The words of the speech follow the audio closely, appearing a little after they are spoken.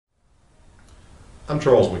I'm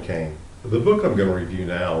Charles McCain. The book I'm going to review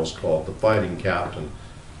now is called The Fighting Captain,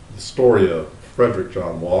 the story of Frederic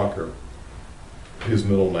John Walker. His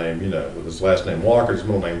middle name, with his last name Walker, his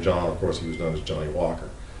middle name John, of course he was known as Johnny Walker.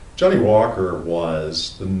 Johnny Walker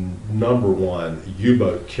was the #1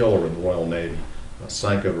 U-boat killer in the Royal Navy,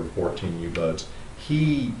 sank over 14 U-boats.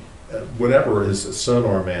 Whenever his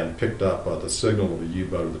sonar man picked up the signal of a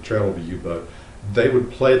U-boat or the trail of a U-boat, they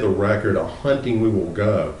would play the record, "A hunting we will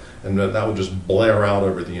go," and that would just blare out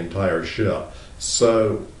over the entire ship.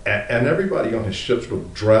 So, and everybody on his ships were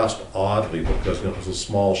dressed oddly because it was a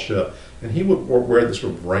small ship, and he would wear this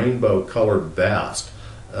sort of rainbow-colored vest.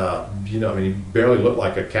 He barely looked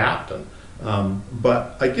like a captain.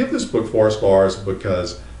 But I give this book 4 stars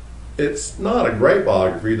because it's not a great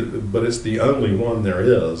biography, but it's the only one there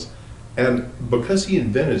is. And because he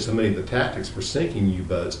invented so many of the tactics for sinking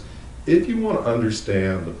U-boats, if you want to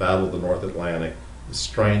understand the Battle of the North Atlantic, the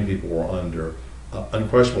strain people were under,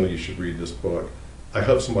 unquestionably you should read this book. I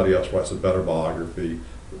hope somebody else writes a better biography.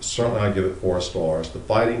 Certainly I give it 4 stars. The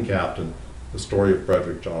Fighting Captain, the story of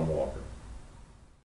Frederic John Walker.